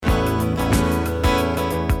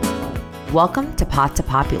Welcome to Pot to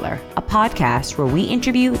Popular, a podcast where we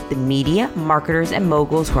interview the media, marketers, and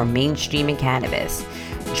moguls who are mainstreaming cannabis.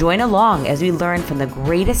 Join along as we learn from the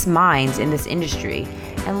greatest minds in this industry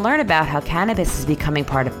and learn about how cannabis is becoming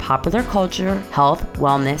part of popular culture, health,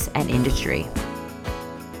 wellness, and industry.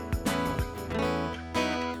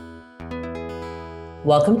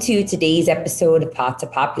 Welcome to today's episode of Pot to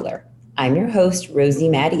Popular. I'm your host, Rosie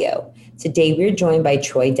Matteo. Today, we're joined by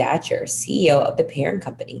Troy Datcher, CEO of The Parent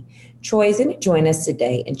Company. Troy is going to join us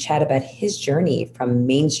today and chat about his journey from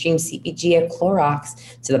mainstream CPG at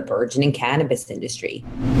Clorox to the burgeoning cannabis industry.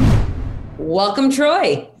 Welcome,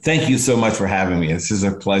 Troy. Thank you so much for having me. This is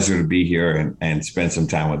a pleasure to be here and spend some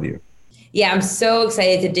time with you. Yeah, I'm so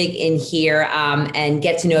excited to dig in here and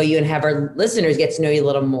get to know you and have our listeners get to know you a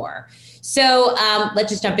little more. So let's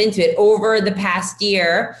just jump into it. Over the past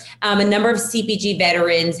year, a number of CPG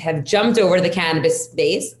veterans have jumped over to the cannabis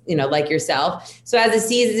space, like yourself. So as a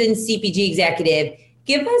seasoned CPG executive,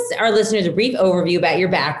 give us, our listeners, a brief overview about your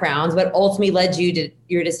backgrounds, what ultimately led you to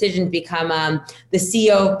your decision to become the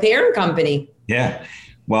CEO of Parent Company. Yeah,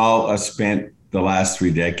 well, I spent the last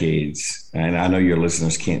 3 decades, and I know your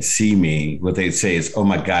listeners can't see me, what they'd say is, oh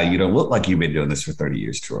my God, you don't look like you've been doing this for 30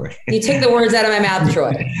 years, Troy. You took the words out of my mouth,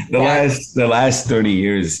 Troy. The last 30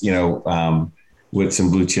 years, with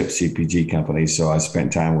some blue chip CPG companies. So I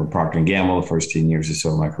spent time with Procter & Gamble the first 10 years or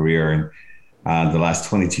so of my career. And the last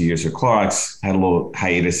 22 years at Clorox, had a little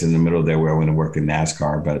hiatus in the middle there where I went and worked in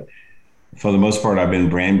NASCAR. But for the most part, I've been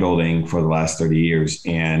brand building for the last 30 years.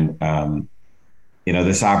 And,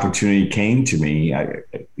 this opportunity came to me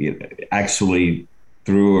actually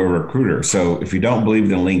through a recruiter. So if you don't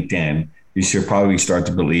believe in LinkedIn, you should probably start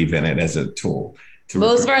to believe in it as a tool.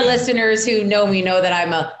 Most of our listeners who know me know that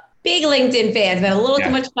I'm a big LinkedIn fan, spent a little too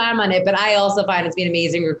much time on it, but I also find it's been an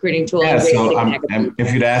amazing recruiting tool. Yeah, so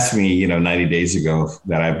if you'd asked me, 90 days ago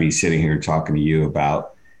that I'd be sitting here talking to you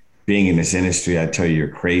about being in this industry, I'd tell you you're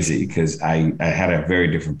crazy because I had a very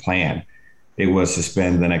different plan. It was to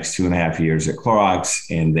spend the next 2.5 years at Clorox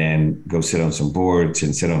and then go sit on some boards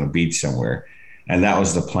and sit on a beach somewhere. And that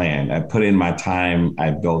was the plan. I put in my time.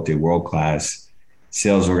 I built a world-class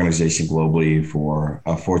sales organization globally for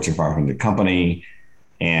a Fortune 500 company.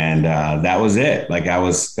 And that was it.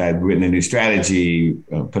 I'd written a new strategy,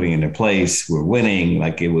 putting it into place. We're winning.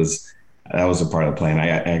 That was a part of the plan.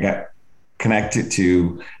 I got connected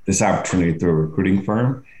to this opportunity through a recruiting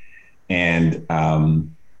firm. And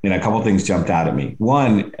a couple of things jumped out at me.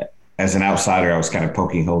 One, as an outsider, I was kind of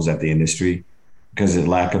poking holes at the industry because of the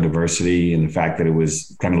lack of diversity and the fact that it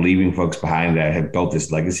was kind of leaving folks behind that had built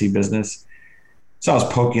this legacy business. So I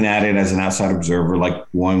was poking at it as an outside observer, like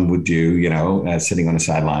one would do, sitting on the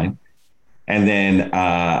sideline. And then,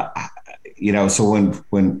 so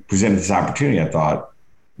when presented this opportunity, I thought,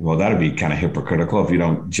 well, that'd be kind of hypocritical if you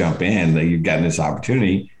don't jump in, that you've gotten this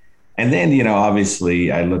opportunity. And then,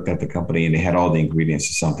 obviously I looked at the company and they had all the ingredients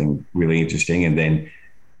to something really interesting. And then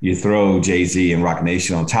you throw Jay-Z and Roc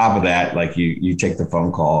Nation on top of that, you take the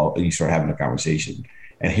phone call and you start having a conversation.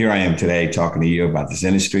 And here I am today talking to you about this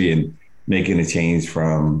industry and making a change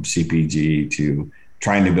from CPG to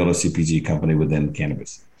trying to build a CPG company within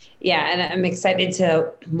cannabis. Yeah, and I'm excited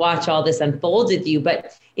to watch all this unfold with you.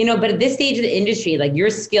 But at this stage of the industry,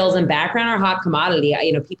 your skills and background are a hot commodity.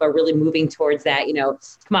 People are really moving towards that,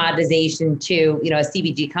 commoditization to, a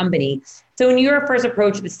CPG company. So when you were first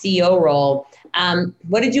approached the CEO role,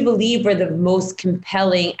 what did you believe were the most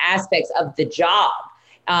compelling aspects of the job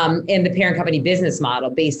and the Parent Company business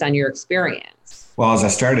model based on your experience? Well, as I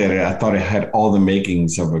started it, I thought it had all the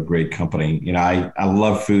makings of a great company. I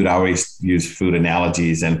love food. I always use food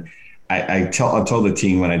analogies. And I told the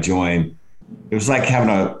team when I joined, it was like having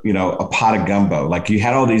a pot of gumbo. You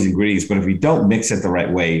had all these ingredients, but if you don't mix it the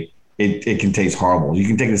right way, it can taste horrible. You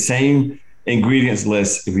can take the same ingredients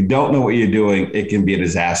list. If you don't know what you're doing, it can be a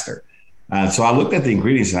disaster. So I looked at the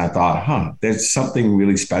ingredients and I thought, there's something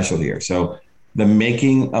really special here. So the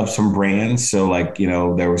making of some brands. So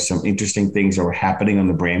there were some interesting things that were happening on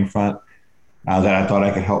the brand front that I thought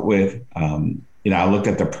I could help with. I looked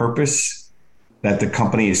at the purpose that the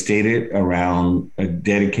company has stated around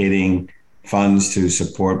dedicating funds to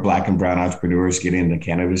support Black and brown entrepreneurs getting into the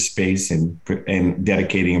cannabis space and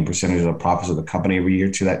dedicating a percentage of the profits of the company every year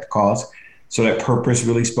to that cause. So that purpose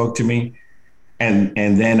really spoke to me. And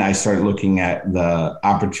then I started looking at the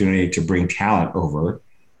opportunity to bring talent over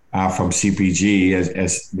from CPG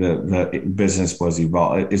as the business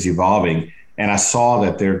is evolving. And I saw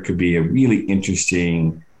that there could be a really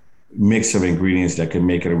interesting mix of ingredients that could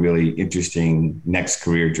make it a really interesting next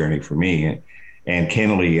career journey for me. And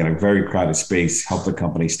candidly, in a very crowded space, help the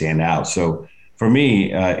company stand out. So for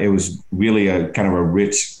me, it was really a kind of a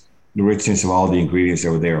rich the richness of all the ingredients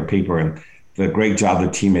that were there on paper and the great job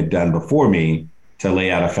the team had done before me to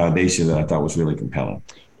lay out a foundation that I thought was really compelling.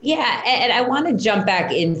 Yeah, and I want to jump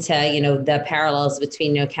back into, the parallels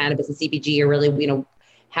between, cannabis and CPG, or really,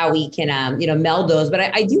 how we can, meld those. But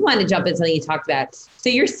I do want to jump into something you talked about. So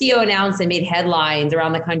your CEO announced and made headlines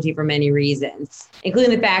around the country for many reasons,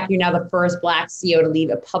 including the fact you're now the first Black CEO to lead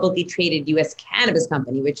a publicly traded U.S. cannabis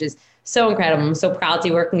company, which is so incredible. I'm so proud to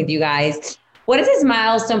be working with you guys. What does this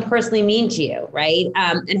milestone personally mean to you, right?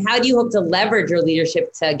 And how do you hope to leverage your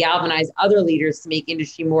leadership to galvanize other leaders to make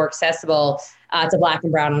industry more accessible to Black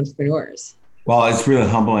and brown entrepreneurs? Well, it's really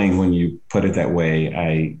humbling when you put it that way.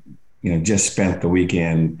 I just spent the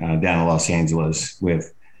weekend down in Los Angeles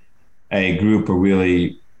with a group of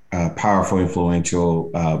really powerful,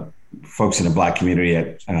 influential folks in the Black community.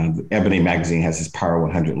 At Ebony Magazine has this Power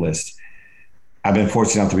 100 list. I've been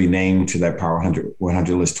fortunate enough to be named to that Power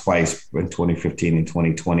 100 list twice, in 2015 and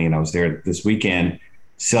 2020. And I was there this weekend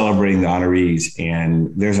celebrating the honorees.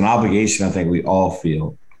 And there's an obligation I think we all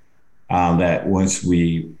feel that once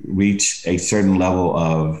we reach a certain level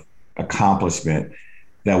of accomplishment,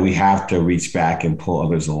 that we have to reach back and pull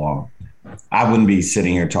others along. I wouldn't be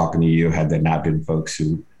sitting here talking to you had there not been folks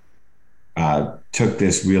who took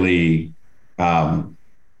this really, some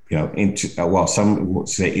would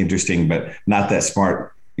say interesting, but not that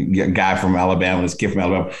smart guy from Alabama, this kid from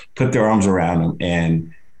Alabama, put their arms around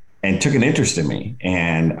him and took an interest in me.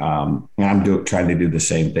 And I'm trying to do the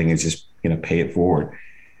same thing, is just, pay it forward.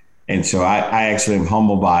 And so I actually am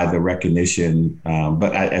humbled by the recognition.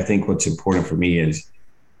 But I think what's important for me is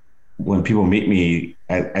when people meet me,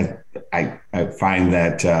 I find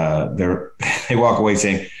that they walk away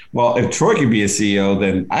saying, well, if Troy could be a CEO,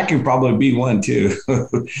 then I can probably be one too.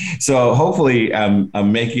 So hopefully I'm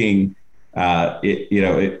making getting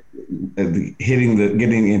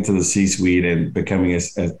into the C-suite and becoming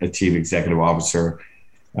a chief executive officer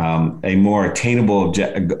a more attainable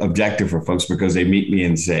objective for folks, because they meet me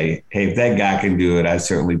and say, hey, if that guy can do it, I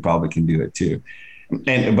certainly probably can do it too.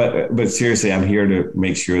 But seriously, I'm here to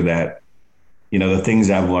make sure that, the things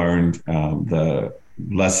I've learned, the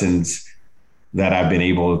lessons that I've been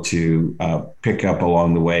able to pick up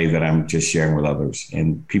along the way, that I'm just sharing with others.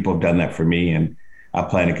 And people have done that for me, and I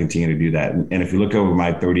plan to continue to do that. And if you look over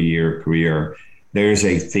my 30-year career, there's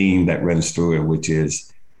a theme that runs through it, which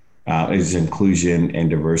is inclusion and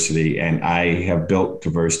diversity. And I have built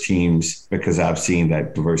diverse teams because I've seen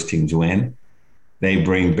that diverse teams win. They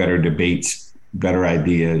bring better debates, better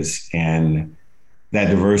ideas, and that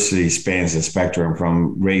diversity spans the spectrum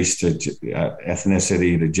from race to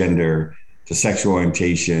ethnicity to gender to sexual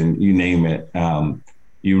orientation, you name it.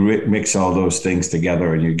 You mix all those things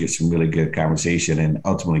together and you get some really good conversation and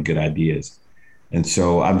ultimately good ideas. And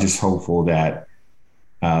so I'm just hopeful that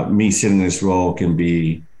me sitting in this role can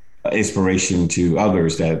be inspiration to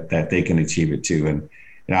others that they can achieve it too. And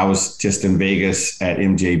I was just in Vegas at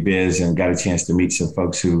MJ Biz and got a chance to meet some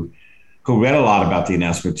folks who read a lot about the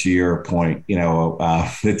announcement. To your point,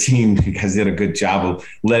 the team did a good job of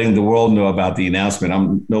letting the world know about the announcement.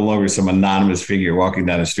 I'm no longer some anonymous figure walking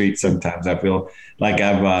down the street. Sometimes I feel like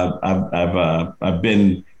I've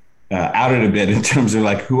been outed a bit in terms of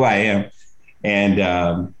like who I am.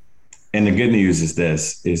 And the good news is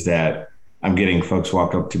that I'm getting folks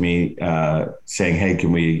walk up to me saying, hey,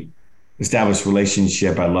 can we establish a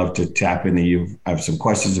relationship? I'd love to tap into you. I have some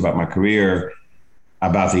questions about my career,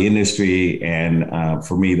 about the industry. And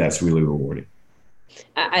for me, that's really rewarding.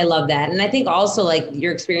 I love that. And I think also like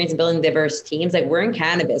your experience in building diverse teams, like we're in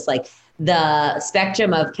cannabis, like the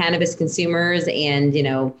spectrum of cannabis consumers and,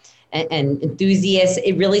 and enthusiasts,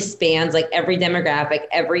 it really spans like every demographic,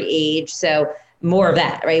 every age. So more of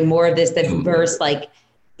that, right? More of this diverse, like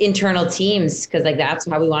internal teams, because like that's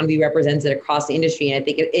how we want to be represented across the industry. And I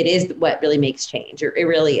think it is what really makes change. It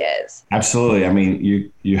really is. Absolutely. I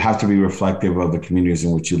mean, you have to be reflective of the communities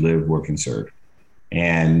in which you live, work, and serve.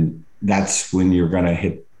 And that's when you're going to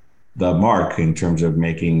hit the mark in terms of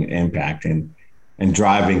making impact and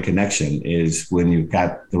driving connection, is when you've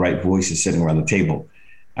got the right voices sitting around the table.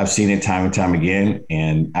 I've seen it time and time again,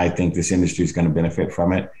 and I think this industry is going to benefit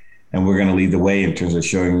from it. And we're going to lead the way in terms of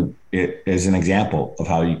showing it as an example of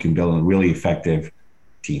how you can build a really effective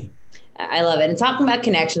team. I love it. And talking about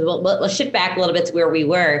connections, let's shift back a little bit to where we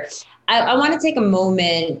were. I want to take a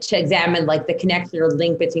moment to examine like the connection or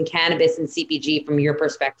link between cannabis and CPG from your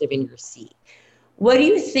perspective in your seat. What do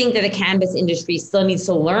you think that the cannabis industry still needs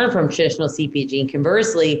to learn from traditional CPG? And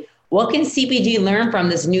conversely, what can CPG learn from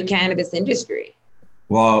this new cannabis industry?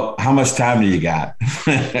 Well, how much time do you got?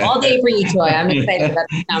 All day for you, Troy. I'm excited about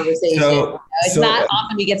this conversation. It's not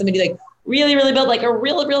often we get somebody like, really, really build like a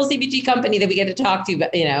real CPG company that we get to talk to,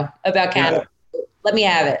 about cannabis. Let me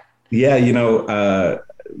have it. Yeah,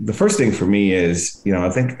 the first thing for me is, I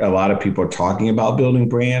think a lot of people are talking about building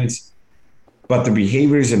brands, but the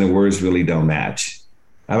behaviors and the words really don't match.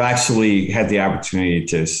 I've actually had the opportunity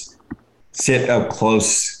to sit up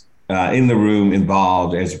close in the room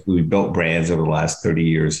involved as we built brands over the last 30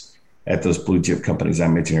 years at those blue chip companies I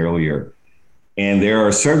mentioned earlier. And there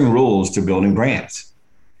are certain rules to building brands.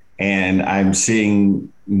 And I'm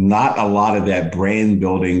seeing not a lot of that brand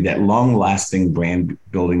building, that long lasting brand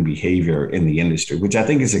building behavior in the industry, which I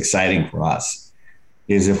think is exciting for us,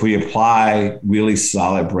 is if we apply really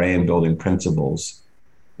solid brand building principles,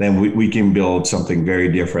 then we can build something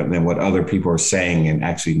very different than what other people are saying and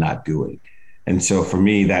actually not doing. And so for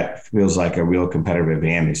me, that feels like a real competitive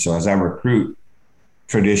advantage. So as I recruit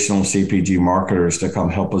traditional CPG marketers to come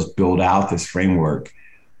help us build out this framework,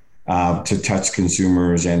 to touch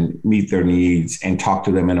consumers and meet their needs and talk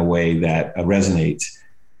to them in a way that resonates,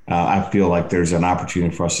 I feel like there's an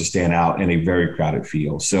opportunity for us to stand out in a very crowded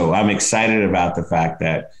field. So I'm excited about the fact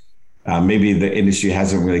that maybe the industry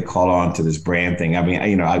hasn't really caught on to this brand thing. I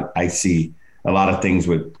mean, I see a lot of things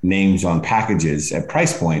with names on packages at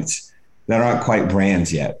price points that aren't quite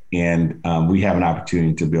brands yet. And we have an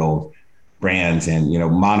opportunity to build brands, and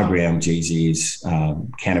Monogram, Jay-Z's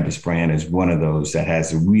cannabis brand, is one of those that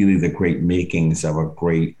has really the great makings of a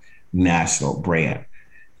great national brand.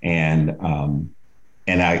 And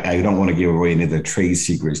I don't want to give away any of the trade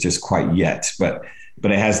secrets just quite yet, but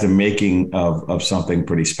it has the making of something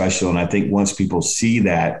pretty special. And I think once people see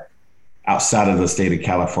that outside of the state of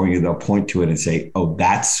California, they'll point to it and say, "Oh,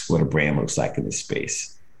 that's what a brand looks like in this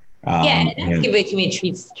space." Not to give away too many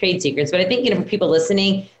trade secrets, but I think, for people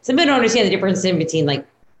listening, some people don't understand the difference in between like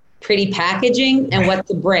pretty packaging and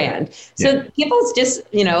what's a brand. So give us just,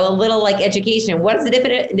 a little like education. What is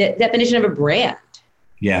the definition of a brand?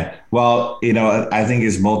 Yeah, well, I think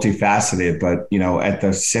it's multifaceted, but, at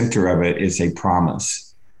the center of it is a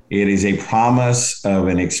promise. It is a promise of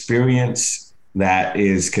an experience that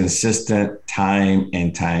is consistent time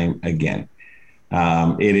and time again.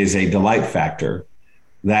 It is a delight factor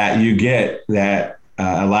that you get that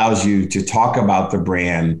allows you to talk about the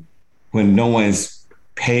brand when no one's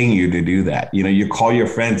paying you to do that. You call your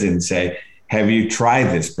friends and say, "Have you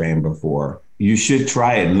tried this brand before? You should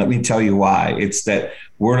try it. And let me tell you why." It's that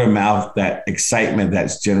word of mouth, that excitement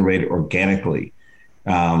that's generated organically,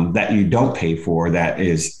 that you don't pay for, that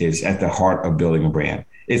is at the heart of building a brand.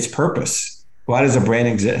 It's purpose. Why does a brand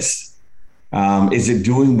exist? Is it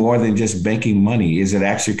doing more than just making money? Is it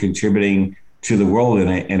actually contributing to the world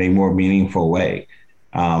in a more meaningful way?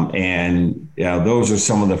 And those are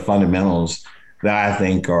some of the fundamentals that I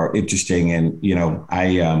think are interesting. And,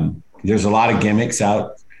 there's a lot of gimmicks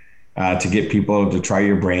out to get people to try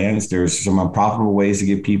your brands. There's some unprofitable ways to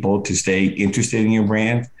get people to stay interested in your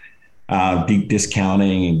brand, deep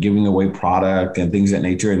discounting and giving away product and things of that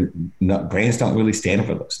nature. And brands don't really stand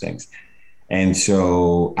for those things. And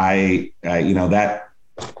so that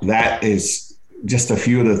is just a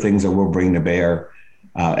few of the things that we'll bring to bear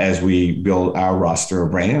as we build our roster of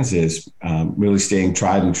brands, is really staying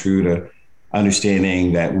tried and true to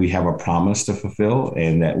understanding that we have a promise to fulfill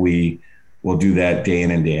and that we will do that day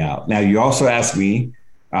in and day out. Now, you also asked me,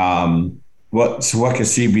 what can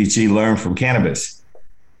CPG learn from cannabis?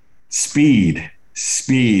 Speed,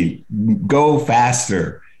 go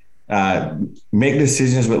faster, make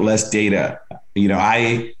decisions with less data.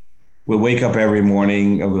 I would wake up every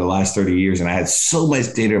morning over the last 30 years and I had so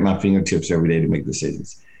much data at my fingertips every day to make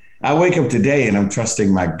decisions. I wake up today and I'm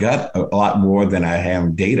trusting my gut a lot more than I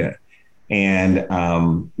am data. And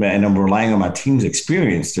I'm relying on my team's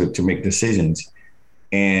experience to make decisions.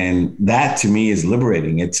 And that to me is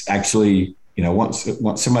liberating. It's actually, once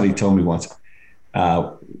somebody told me once,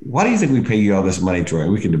 why do you think we pay you all this money, Troy?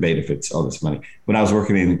 We can debate if it's all this money. When I was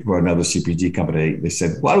working for another CPG company, they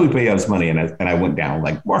said, "Why do we pay you all this money?" And I went down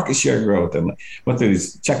like market share growth and went through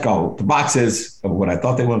these, check all the boxes of what I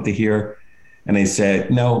thought they wanted to hear. And they said,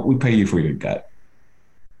 "No, we pay you for your gut."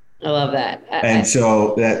 I love that. And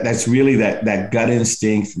so that's really that gut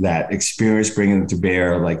instinct, that experience bringing it to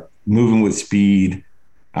bear, like moving with speed.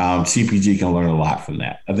 CPG can learn a lot from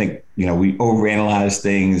that. I think, we overanalyze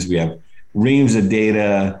things. We have reams of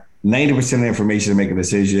data, 90% of the information to make a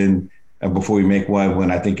decision before we make one,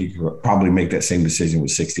 when I think you could probably make that same decision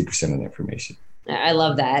with 60% of the information. I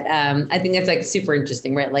love that. I think that's like super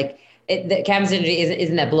interesting, right? Like the cannabis industry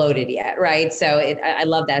isn't that bloated yet, right? So I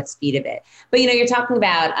love that speed of it. But, you're talking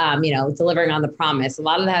about, delivering on the promise. A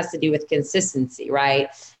lot of that has to do with consistency, right?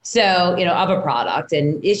 So, of a product,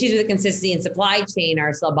 and issues with consistency and supply chain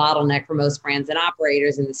are still a bottleneck for most brands and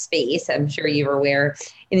operators in the space. I'm sure you were aware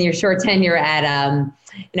in your short tenure at,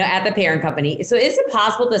 at the parent company. So is it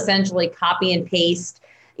possible to essentially copy and paste,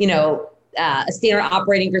 standard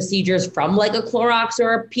operating procedures from like a Clorox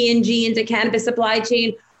or a P&G into cannabis supply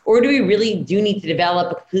chain? Or do we really do need to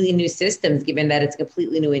develop a completely new systems, given that it's a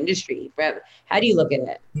completely new industry? How do you look at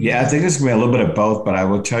it? Yeah, I think it's going to be a little bit of both, but I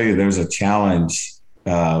will tell you there's a challenge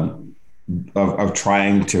of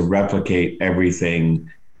trying to replicate everything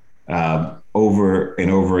over and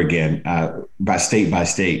over again by state.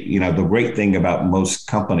 The great thing about most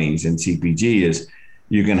companies in CPG is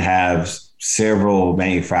you can have several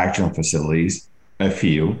manufacturing facilities, a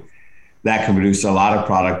few, that can produce a lot of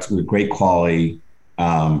products with great quality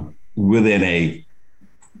within a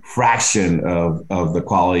fraction of the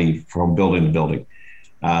quality from building to building,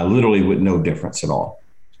 literally with no difference at all.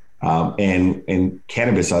 And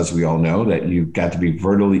cannabis, as we all know, that you've got to be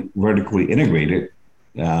vertically integrated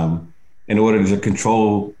in order to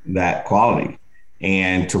control that quality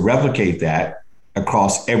and to replicate that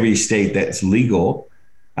across every state that's legal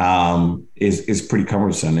is pretty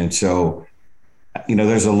cumbersome. And so,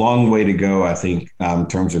 there's a long way to go, I think, in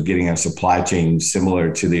terms of getting a supply chain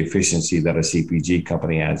similar to the efficiency that a CPG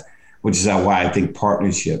company has, which is why I think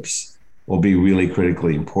partnerships will be really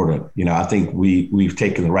critically important. I think we've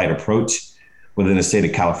taken the right approach within the state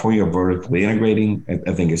of California, vertically integrating.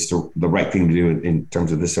 I think it's the right thing to do in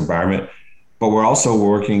terms of this environment. But we're also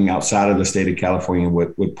working outside of the state of California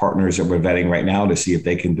with partners that we're vetting right now to see if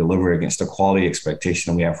they can deliver against the quality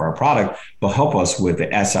expectation that we have for our product, but help us with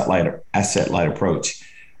the asset light approach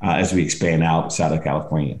as we expand outside of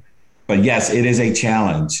California. But yes, it is a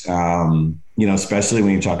challenge, especially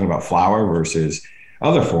when you're talking about flower versus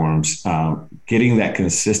other forms, getting that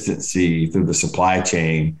consistency through the supply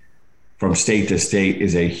chain from state to state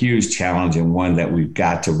is a huge challenge, and one that we've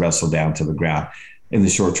got to wrestle down to the ground in the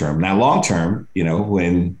short term. Now, long term,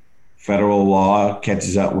 when federal law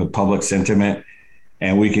catches up with public sentiment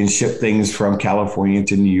and we can ship things from California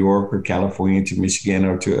to New York or California to Michigan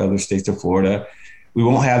or to other states of Florida, we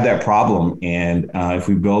won't have that problem. And if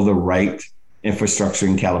we build the right infrastructure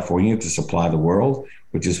in California to supply the world,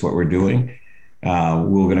 which is what we're doing,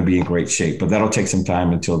 we're going to be in great shape. But that'll take some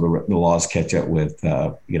time until the laws catch up with,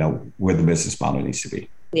 where the business model needs to be.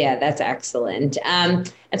 Yeah, that's excellent. And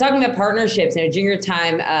talking about partnerships, during your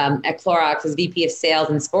time at Clorox as VP of Sales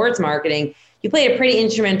and Sports Marketing, you played a pretty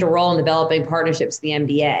instrumental role in developing partnerships with the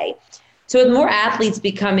NBA. So with more athletes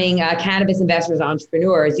becoming cannabis investors,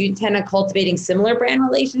 entrepreneurs, you intend on cultivating similar brand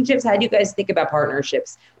relationships? How do you guys think about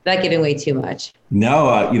partnerships without giving away too much?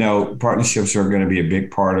 No, partnerships are going to be a big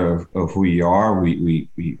part of who we are. We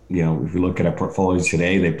if we look at our portfolios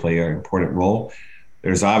today, they play an important role.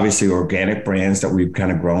 There's obviously organic brands that we've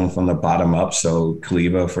kind of grown from the bottom up. So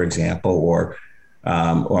Caliva, for example, or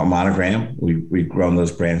Monogram, we've grown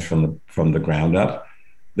those brands from the ground up.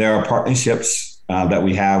 There are partnerships that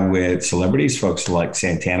we have with celebrities, folks like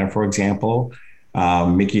Santana, for example.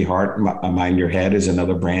 Mickey Hart, Mind Your Head is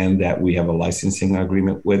another brand that we have a licensing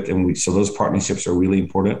agreement with. And so those partnerships are really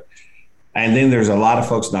important. And then there's a lot of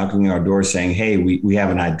folks knocking on our door saying, hey, we have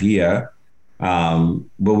an idea,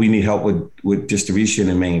 but we need help with distribution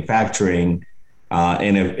and manufacturing.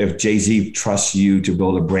 And if Jay-Z trusts you to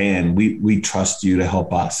build a brand, we trust you to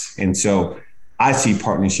help us. And so I see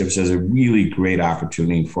partnerships as a really great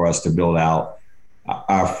opportunity for us to build out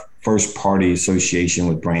our first party association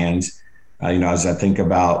with brands. As I think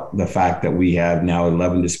about the fact that we have now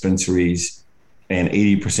 11 dispensaries and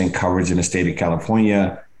 80% coverage in the state of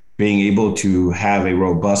California, being able to have a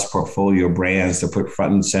robust portfolio of brands to put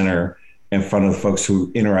front and center in front of the folks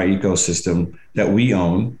who enter our ecosystem that we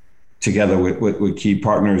own, together with key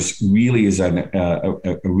partners, really is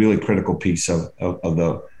a really critical piece of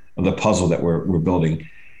the puzzle that we're building.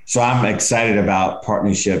 So I'm excited about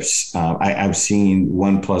partnerships. I've seen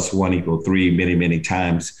 1 + 1 = 3 many, many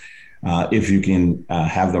times. If you can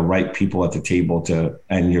have the right people at the table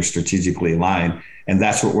and you're strategically aligned, and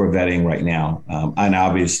that's what we're vetting right now. And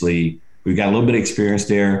obviously, we've got a little bit of experience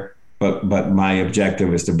there. But my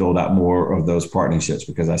objective is to build out more of those partnerships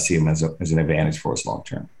because I see them as an advantage for us long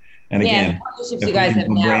term. And again, partnerships you guys have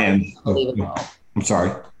now are unbelievable. I'm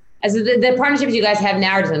sorry. As the partnerships you guys have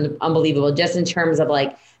now are just unbelievable, just in terms of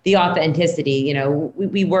like the authenticity.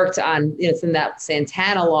 We worked on some that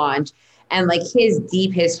Santana launch, and like his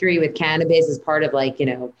deep history with cannabis is part of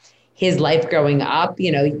his life growing up,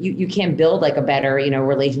 you can't build like a better,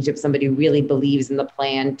 relationship. Somebody who really believes in the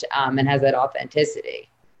plant and has that authenticity.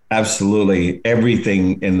 Absolutely.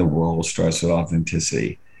 Everything in the world starts with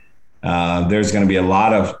authenticity. There's going to be a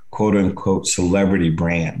lot of quote unquote celebrity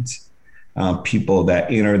brands, people that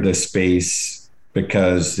enter the space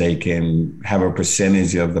because they can have a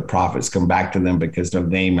percentage of the profits come back to them because their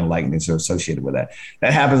name and likeness are associated with that.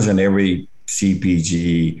 That happens in every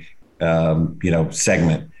CPG,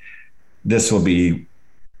 segment. This will be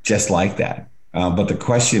just like that. But the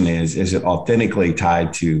question is it authentically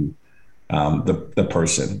tied to the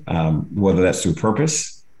person, whether that's through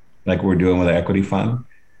purpose, like we're doing with the equity fund,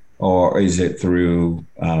 or is it through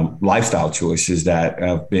lifestyle choices that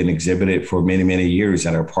have been exhibited for many, many years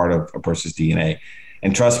that are part of a person's DNA?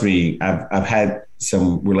 And trust me, I've had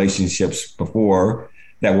some relationships before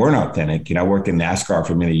that weren't authentic. I worked in NASCAR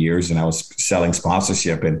for many years and I was selling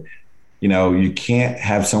sponsorship, and you can't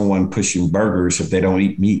have someone pushing burgers if they don't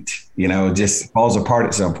eat meat. It just falls apart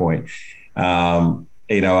at some point.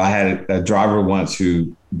 I had a driver once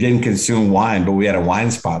who didn't consume wine, but we had a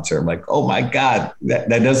wine sponsor. I'm like, oh my God, that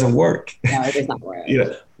doesn't work. No, it does not work.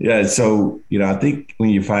 Yeah. So, I think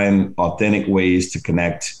when you find authentic ways to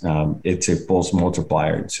connect, it's a force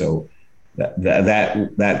multiplier. So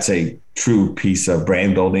that's a true piece of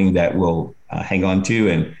brand building that we'll hang on to,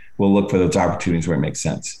 and we'll look for those opportunities where it makes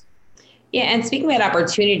sense. Yeah. And speaking about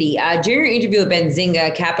opportunity, during your interview with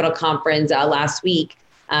Benzinga Capital Conference last week,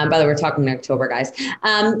 by the way, we're talking in October, guys.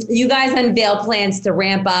 You guys unveiled plans to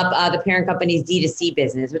ramp up the parent company's D2C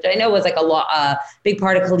business, which I know was like a big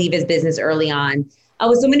part of Calleva's business early on.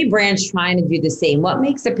 With so many brands trying to do the same, what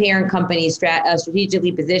makes the parent company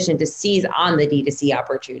strategically positioned to seize on the D2C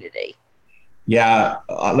opportunity? Yeah,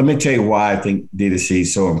 let me tell you why I think D2C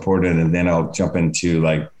is so important, and then I'll jump into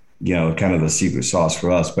kind of the secret sauce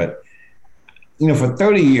for us. But for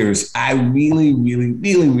 30 years, I really, really,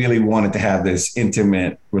 really, really wanted to have this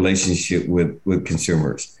intimate relationship with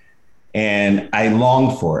consumers. And I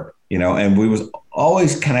longed for it, and we was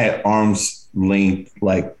always kind of at arm's length,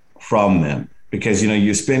 like from them, because,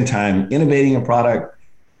 you spend time innovating a product,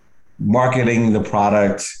 marketing the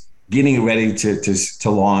product, getting it ready to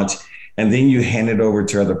launch, and then you hand it over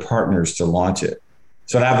to other partners to launch it.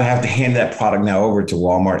 So I have to hand that product now over to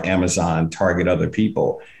Walmart, Amazon, Target, other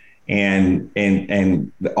people. And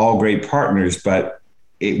all great partners, but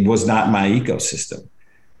it was not my ecosystem.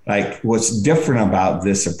 Like, what's different about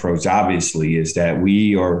this approach, obviously, is that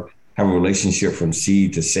we have a relationship from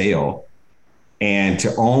seed to sale, and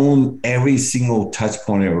to own every single touch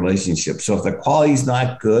point in a relationship. So if the quality is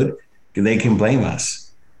not good, they can blame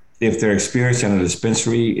us. If their experience in a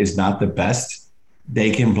dispensary is not the best,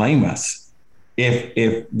 they can blame us. If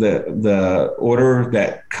the order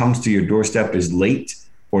that comes to your doorstep is late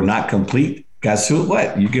or not complete, guess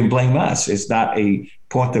what? You can blame us. It's not a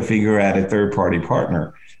point the finger at a third-party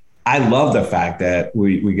partner. I love the fact that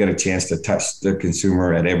we get a chance to touch the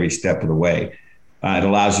consumer at every step of the way. It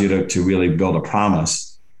allows you to really build a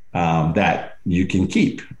promise that you can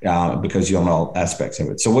keep because you own all aspects of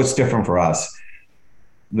it. So what's different for us?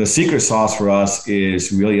 The secret sauce for us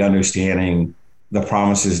is really understanding the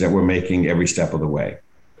promises that we're making every step of the way.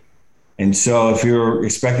 And so if you're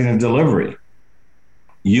expecting a delivery,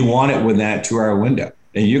 you want it within that 2-hour window,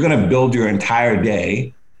 and you're going to build your entire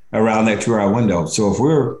day around that 2-hour window. So if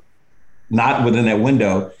we're not within that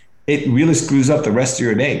window, it really screws up the rest of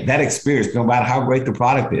your day. That experience, no matter how great the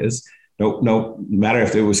product is, no matter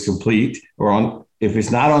if it was complete or if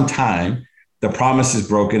it's not on time, the promise is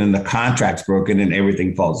broken and the contract's broken and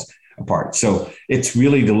everything falls apart. So it's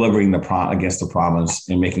really delivering against the promise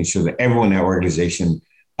and making sure that everyone in that organization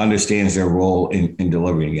understands their role in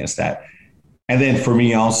delivering against that. And then for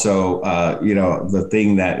me also, the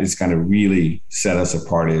thing that is going to really set us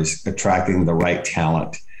apart is attracting the right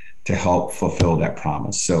talent to help fulfill that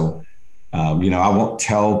promise. So, I won't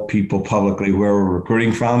tell people publicly where we're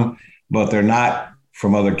recruiting from, but they're not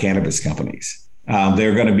from other cannabis companies.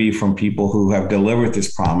 They're going to be from people who have delivered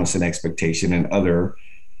this promise and expectation in other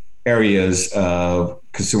areas of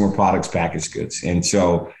consumer products, packaged goods. And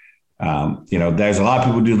so, there's a lot of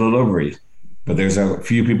people who do delivery, but there's a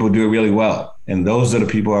few people who do it really well. And those are the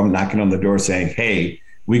people I'm knocking on the door saying, hey,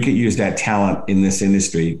 we could use that talent in this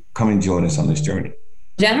industry. Come and join us on this journey.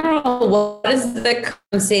 General, what does the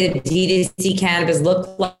state of D2C cannabis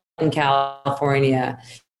look like in California?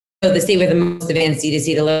 So the state with the most advanced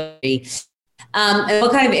D2C delivery. And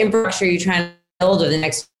what kind of infrastructure are you trying to build over the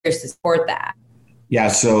next years to support that? Yeah,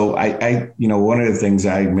 so I one of the things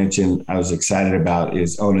I mentioned I was excited about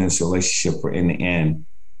is owning this relationship for end to end.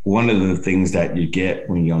 One of the things that you get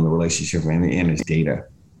when you own the relationship for end to end is data.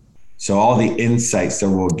 So all the insights that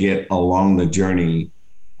we'll get along the journey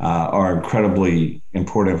are incredibly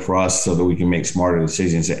important for us so that we can make smarter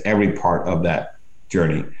decisions at every part of that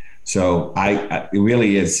journey. So I it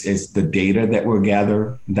really is the data that we'll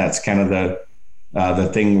gather. That's kind of the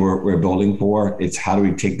thing we're building for. It's how do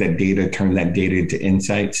we take that data, turn that data into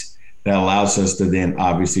insights that allows us to then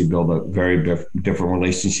obviously build a very different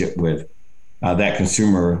relationship with that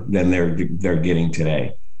consumer than they're getting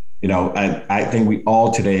today. I think we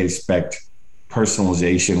all today expect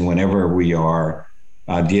personalization whenever we are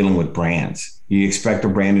dealing with brands. You expect a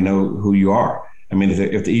brand to know who you are. I mean,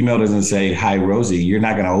 if the email doesn't say, "Hi, Rosie," you're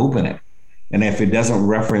not going to open it. And if it doesn't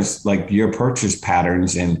reference like your purchase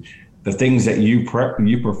patterns and the things that you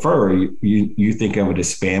prefer, you think of it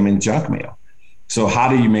as spam and junk mail. So how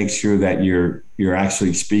do you make sure that you're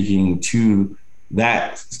actually speaking to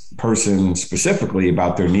that person specifically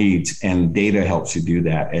about their needs, and data helps you do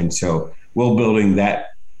that. And so we're building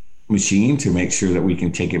that machine to make sure that we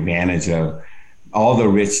can take advantage of all the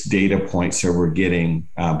rich data points that we're getting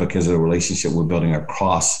because of the relationship we're building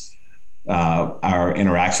across our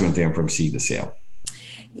interaction with them from seed to sale.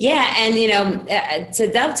 Yeah. And,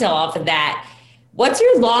 to dovetail off of that, what's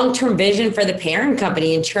your long-term vision for the parent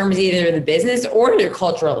company in terms of either the business or your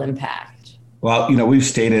cultural impact? Well, we've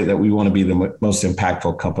stated that we want to be the most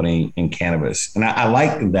impactful company in cannabis. And I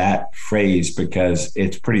like that phrase because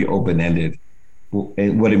it's pretty open-ended.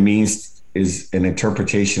 And what it means is an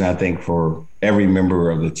interpretation, I think, for every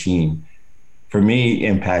member of the team. For me,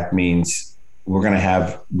 impact means we're going to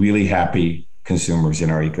have really happy consumers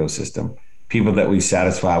in our ecosystem, people that we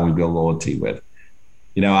satisfy, we build loyalty with.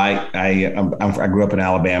 I grew up in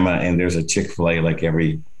Alabama, and there's a Chick-fil-A like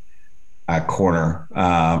every corner.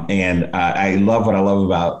 And I love what I love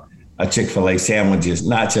about a Chick-fil-A sandwich is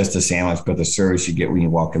not just the sandwich, but the service you get when you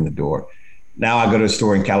walk in the door. Now I go to a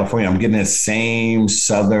store in California, I'm getting the same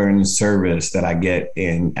Southern service that I get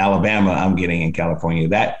in Alabama, I'm getting in California.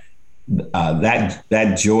 That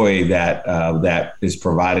joy that is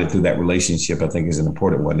provided through that relationship, I think, is an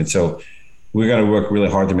important one. And so we're going to work really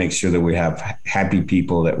hard to make sure that we have happy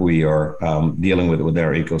people that we are dealing with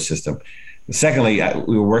our ecosystem. Secondly,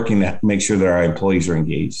 we're working to make sure that our employees are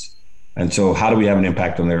engaged. And so how do we have an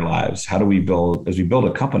impact on their lives? How do we build, as we build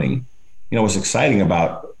a company, what's exciting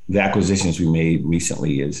about the acquisitions we made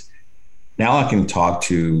recently is now I can talk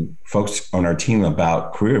to folks on our team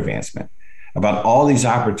about career advancement, about all these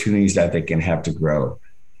opportunities that they can have to grow,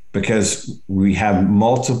 because we have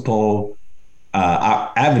multiple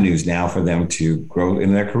avenues now for them to grow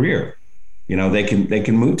in their career. They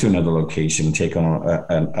can move to another location and take on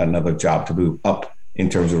another job to move up in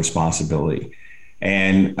terms of responsibility,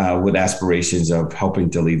 and with aspirations of helping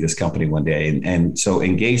to lead this company one day. And so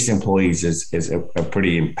engaged employees is a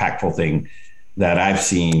pretty impactful thing that I've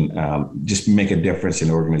seen just make a difference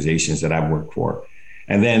in organizations that I've worked for.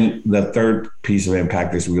 And then the third piece of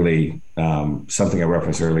impact is really something I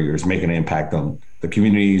referenced earlier, is making an impact on the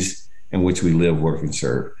communities in which we live, work, and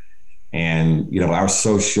serve. And, our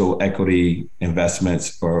social equity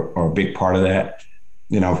investments are a big part of that.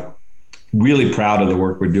 Really proud of the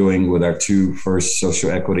work we're doing with our two first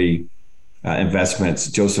social equity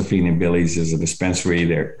investments. Josephine and Billy's is a dispensary.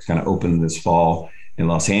 They're kind of open this fall in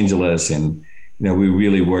Los Angeles. And, we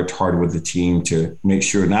really worked hard with the team to make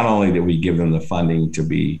sure not only that we give them the funding to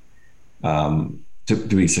be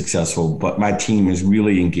successful, but my team is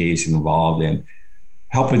really engaged and involved in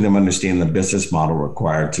helping them understand the business model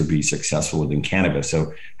required to be successful within cannabis.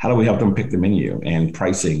 So how do we help them pick the menu and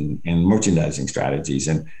pricing and merchandising strategies?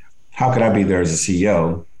 And how could I be there as a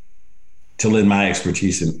CEO to lend my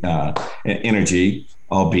expertise and energy,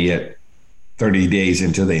 albeit 30 days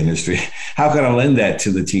into the industry? How can I lend that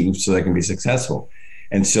to the team so they can be successful?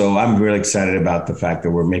 And so I'm really excited about the fact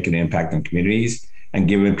that we're making an impact on communities and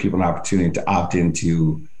giving people an opportunity to opt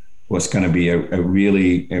into what's going to be a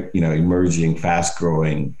really, emerging,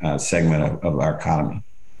 fast-growing segment of our economy.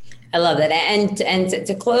 I love that. And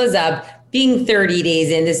to close up, being 30 days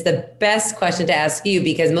in, this is the best question to ask you,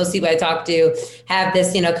 because most people I talk to have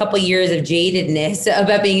this, a couple of years of jadedness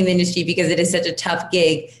about being in the industry because it is such a tough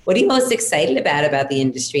gig. What are you most excited about the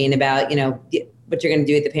industry and about, what you're going to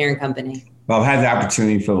do at the parent company? Well, I've had the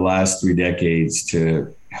opportunity for the last 3 decades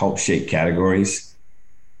to help shape categories.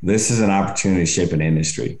 This is an opportunity to shape an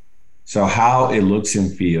industry. So how it looks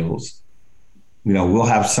and feels, we'll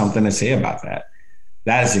have something to say about that.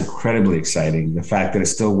 That is incredibly exciting. The fact that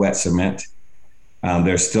it's still wet cement.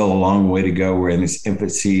 There's still a long way to go. We're in this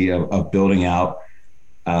infancy of building out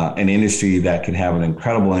an industry that can have an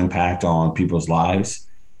incredible impact on people's lives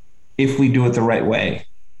if we do it the right way.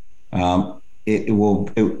 We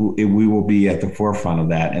will be at the forefront of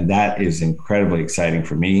that. And that is incredibly exciting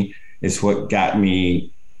for me It's what got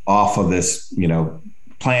me off of this,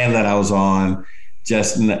 plan that I was on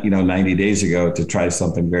just, 90 days ago to try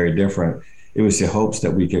something very different. It was the hopes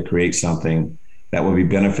that we could create something that would be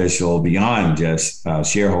beneficial beyond just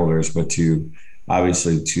shareholders, but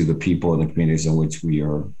obviously to the people in the communities in which we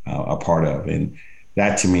are a part of. And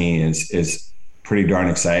that to me is pretty darn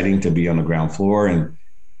exciting to be on the ground floor. And,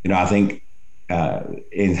 I think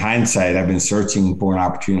in hindsight, I've been searching for an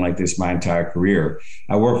opportunity like this my entire career.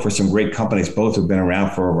 I work for some great companies, both have been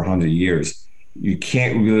around for over 100 years. You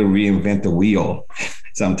can't really reinvent the wheel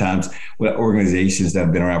sometimes with organizations that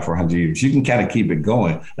have been around for 100 years. You can kind of keep it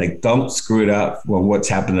going. Like, don't screw it up for what's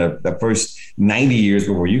happened the first 90 years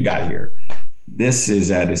before you got here. This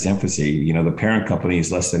is at its infancy. The parent company is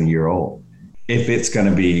less than a year old. If it's going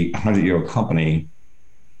to be a 100-year-old company,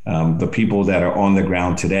 the people that are on the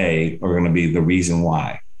ground today are going to be the reason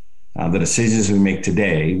why. The decisions we make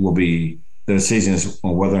today will be the decisions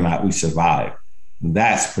on whether or not we survive.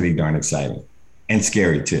 That's pretty darn exciting and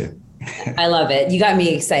scary too. I love it. You got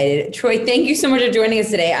me excited. Troy, thank you so much for joining us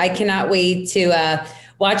today. I cannot wait to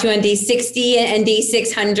watch you on day 60 and day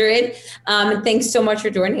 600. Thanks so much for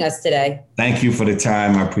joining us today. Thank you for the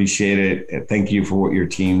time. I appreciate it. Thank you for what your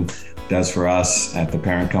team does for us at the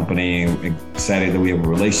parent company. I'm excited that we have a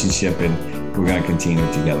relationship and we're going to continue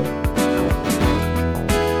together.